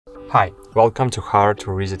Hi, welcome to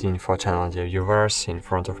HardReset.Info channel, dear viewers. In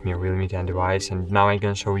front of me Realme 10 device, and now I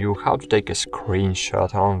can show you how to take a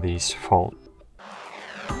screenshot on this phone.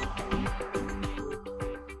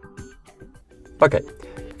 Okay,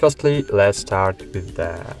 firstly let's start with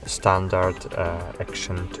the standard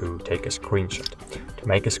action to take a screenshot. To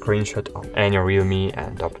make a screenshot of any Realme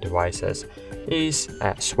and top devices is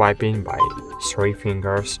swiping by 3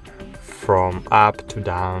 fingers from up to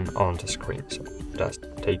down on the screen. So just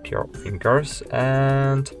take your fingers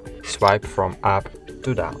and swipe from up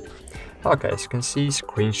to down. Okay, as you can see,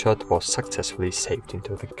 screenshot was successfully saved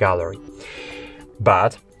into the gallery.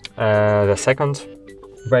 But the second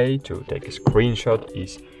way to take a screenshot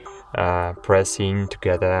is pressing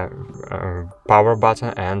together power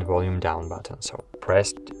button and volume down button. So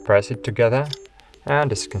press it together,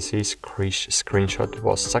 and as you can see, screenshot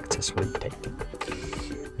was successfully taken.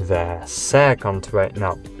 The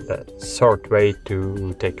third way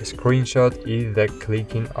to take a screenshot is the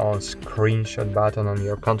clicking on screenshot button on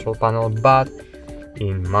your control panel, but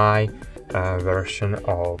in my version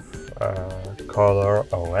of Color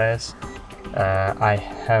OS I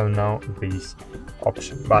have no this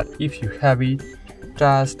option. But if you have it,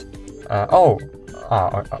 just no,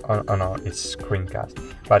 it's screencast.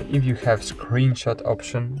 But if you have screenshot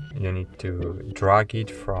option, you need to drag it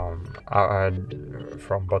from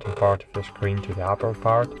bottom part of the screen to the upper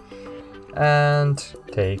part and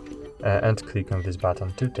click on this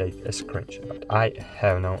button to take a screenshot. But I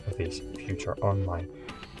have no this feature on my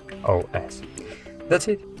OS. That's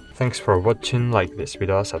it. Thanks for watching. Like this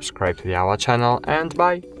video, subscribe to our channel, and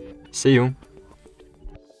bye. See you.